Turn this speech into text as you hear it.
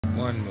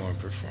one more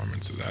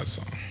performance of that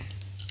song.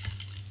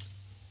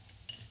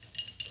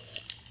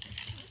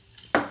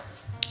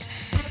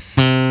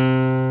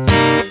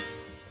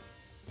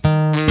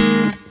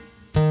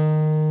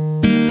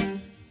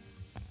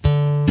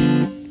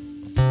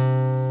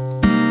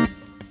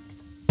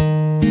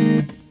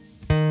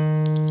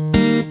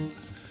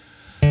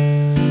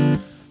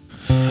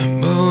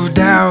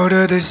 Out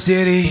of the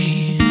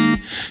city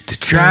to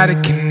try to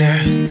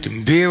connect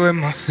and be with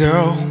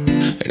myself.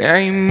 It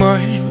ain't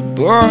much, but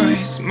boy,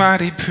 it's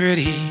mighty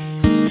pretty,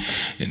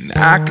 and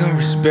I can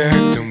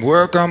respect and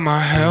work on my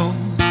health.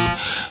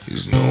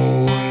 'Cause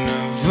no one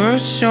ever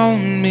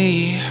shown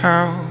me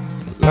how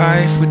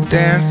life would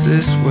dance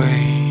this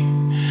way,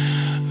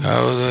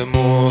 how the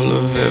moral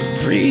of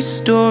every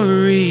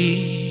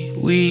story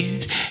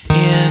weaves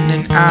in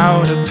and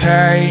out of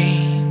pain.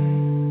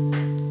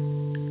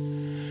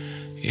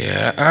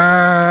 Yeah,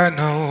 I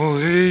know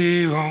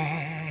we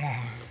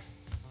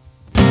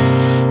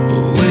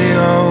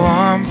all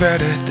want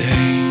better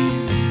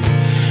days.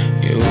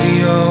 Yeah,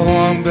 we all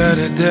want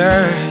better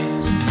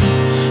days.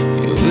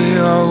 Yeah, we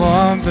all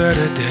want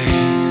better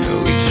days. So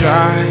we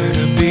try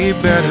to be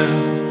better.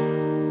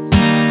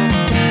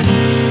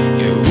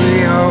 Yeah, we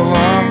all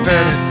want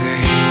better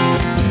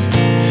days.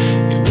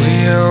 Yeah, we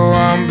all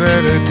want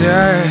better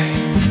days.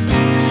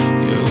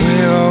 Yeah, we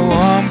all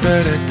want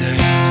better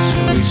days. So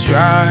we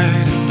try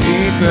to be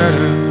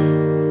better.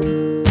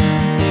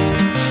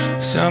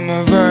 Some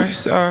of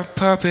us are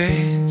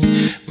puppets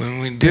when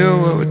we do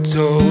what we're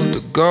told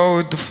to go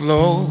with the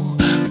flow.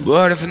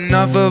 But if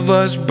enough of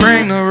us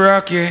bring the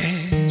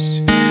ruckus,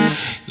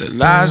 the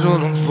lies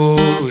will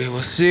unfold, we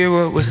will see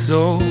what we're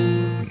sold.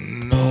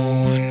 No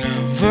one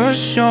ever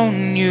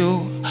shown you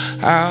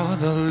how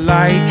the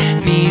light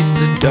needs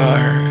the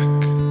dark,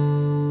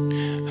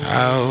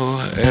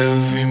 how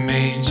every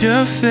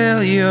major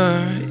failure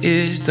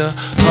is the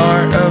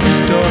heart of a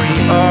story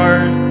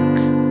arc.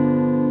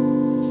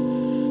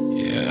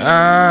 Yeah,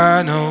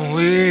 I know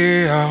we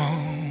all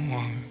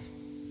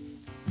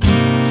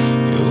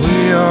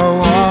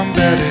want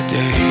better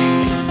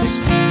days.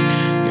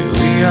 Yeah,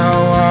 we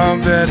all want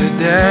better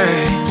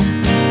days.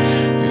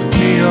 Yeah,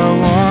 we all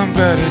want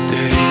better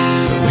days.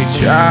 So we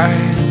try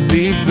to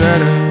be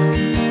better.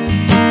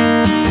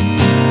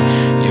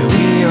 Yeah,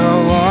 we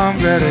all want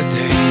better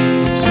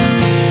days.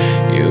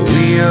 Yeah,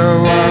 we all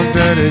want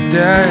better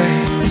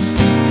days.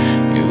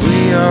 Yeah, we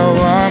all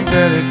want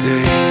better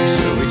days.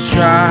 So we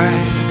try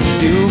to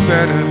do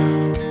better.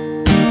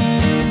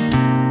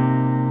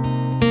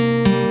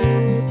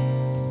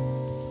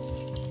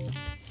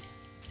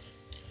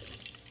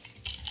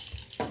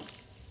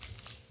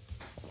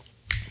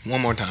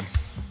 One more time.